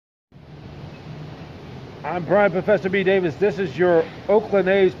I'm Brian Professor B. Davis. This is your Oakland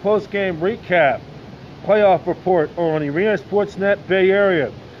A's post-game recap, playoff report on Arena Sportsnet Bay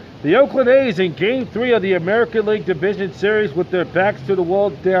Area. The Oakland A's in Game 3 of the American League Division Series with their backs to the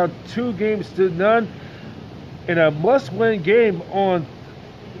wall, down 2-0 in a must-win game.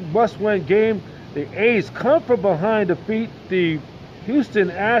 The A's come from behind to defeat the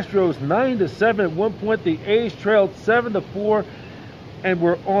Houston Astros 9-7. At one point, the A's trailed 7-4. And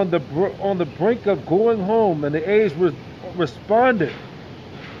were on the brink of going home, and the A's responded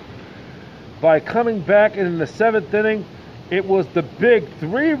by coming back. And in the 7th inning, it was the big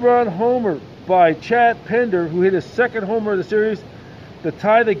 3-run homer by Chad Pinder, who hit his second homer of the series to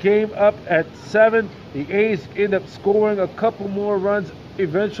tie the game up at 7. The A's end up scoring a couple more runs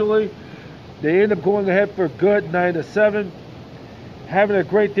eventually. They end up going ahead for good, 9-7. Having a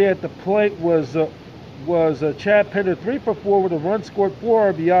great day at the plate was Chad Pinder, 3 for 4 with a run scored,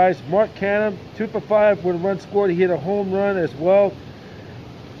 4 RBIs. Mark Canham, 2 for 5 with a run scored. He hit a home run as well.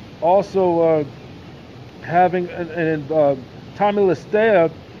 Also having Tommy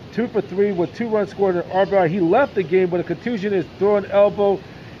Listea, 2 for 3 with 2 runs scored and an RBI. He left the game with a contusion in his throwing elbow.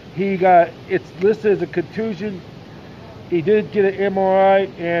 It's listed as a contusion. He did get an MRI,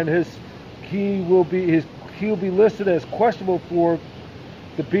 and he'll be listed as questionable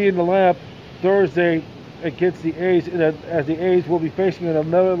to be in the lineup Thursday against the A's, as the A's will be facing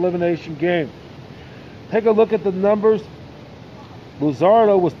another elimination game. Take a look at the numbers.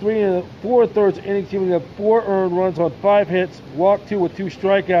 Luzardo was 3 4/3 innings, giving up 4 earned runs on 5 hits, walked 2 with 2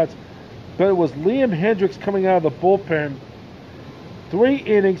 strikeouts. But it was Liam Hendriks coming out of the bullpen, 3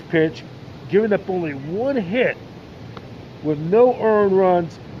 innings pitched, giving up only 1 hit with no earned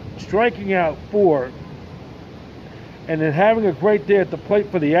runs, striking out 4. And then having a great day at the plate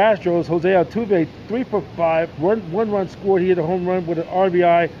for the Astros, Jose Altuve, 3 for 5, 1 run scored. He hit a home run with an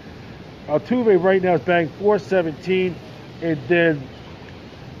RBI. Altuve right now is batting .417. And then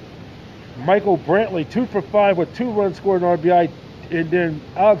Michael Brantley, 2 for 5 with 2 runs scored and RBI. And then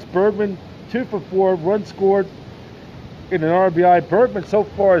Alex Bergman, 2 for 4, run scored in an RBI. Bergman so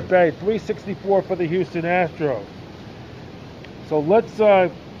far is batting .364 for the Houston Astros. So let's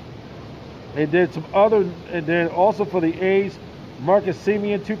and then also for the A's, Marcus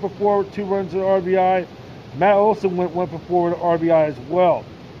Semien, 2 for 4 with 2 runs and RBI. Matt Olson went 1 for 4 with an RBI as well.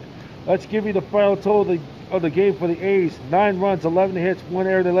 Let's give you the final total of the game for the A's. 9 runs, 11 hits, 1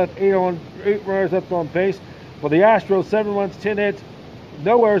 error. They left 8 runners left on base. For the Astros, 7 runs, 10 hits,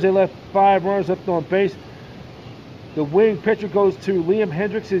 no errors. They left 5 runners left on base. The winning pitcher goes to Liam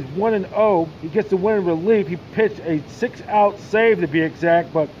Hendriks. He's 1-0. He gets the win in relief. He pitched a 6-out save to be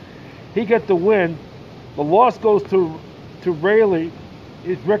exact, but he got the win. The loss goes to Rayleigh.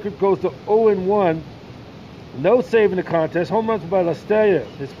 His record goes to 0-1. No save in the contest. Home runs by Listea,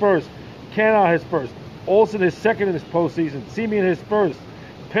 his first. Canham, his first. Olson, his second in this postseason. Semien, his first.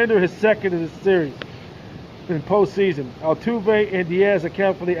 Pinder, his second in this series in postseason. Altuve and Diaz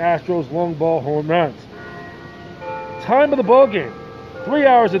account for the Astros' long ball home runs. Time of the ball game, 3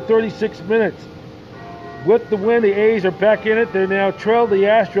 hours and 36 minutes. With the win, the A's are back in it. They now trail the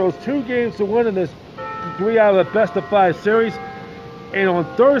Astros 2 games to 1 in this 3 out of the best-of-5 series. And on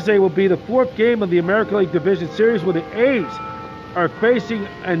Thursday will be the 4th game of the American League Division Series, where the A's are facing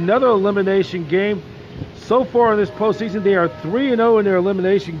another elimination game. So far in this postseason, they are 3-0 in their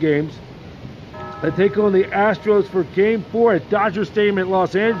elimination games. They take on the Astros for Game 4 at Dodger Stadium in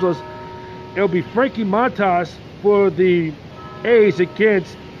Los Angeles. It'll be Frankie Montas for the A's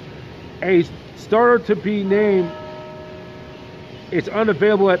against a starter to be named. It's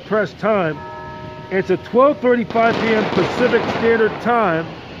unavailable at press time. It's at 12:35 p.m. Pacific Standard Time.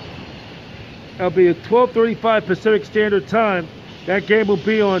 It'll be at 12:35 Pacific Standard Time. That game will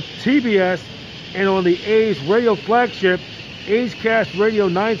be on TBS and on the A's radio flagship, A's Cast Radio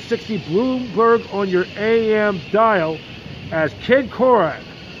 960 Bloomberg on your AM dial, as Ken Korak,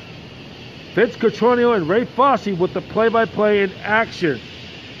 Vince Cotroneo, and Ray Fosse with the play-by-play in action.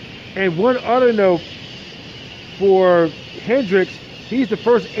 And one other note for Hendriks, he's the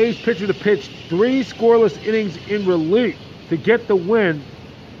first A's pitcher to pitch 3 scoreless innings in relief to get the win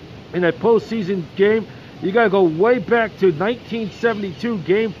in a postseason game. You got to go way back to 1972,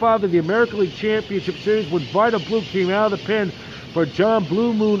 Game 5 of the American League Championship Series, when Vida Blue came out of the pen for John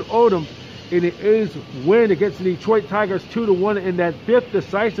Blue Moon Odom in the A's win against the Detroit Tigers 2-1 in that 5th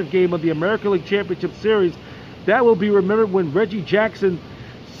decisive game of the American League Championship Series. That will be remembered when Reggie Jackson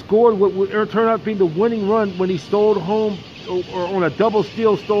scored what would turn out being the winning run when he stole home, or on a double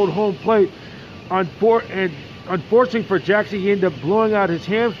steal, stole home plate. Unfortunately for Jackson, he ended up blowing out his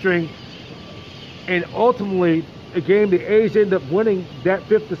hamstring, and ultimately, the A's ended up winning that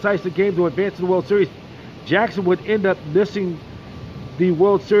 5th decisive game to advance to the World Series. Jackson would end up missing the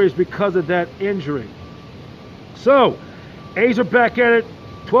World Series because of that injury. So, A's are back at it.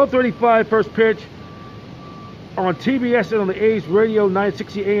 12:35 first pitch on TBS and on the A's radio,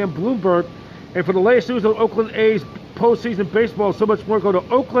 960 AM Bloomberg. And for the latest news on Oakland A's postseason baseball and so much more, go to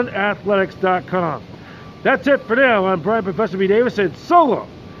oaklandathletics.com. That's it for now. I'm Brian Professor B. Davis, and so long.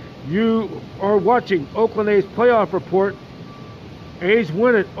 You are watching Oakland A's playoff report. A's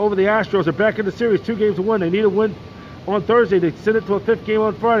win it over the Astros. They're back in the series, 2-1. They need a win on Thursday. They send it to a 5th game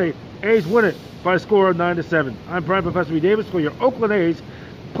on Friday. A's win it by a score of 9-7. I'm Brian Professor B. Davis for your Oakland A's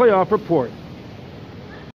playoff report.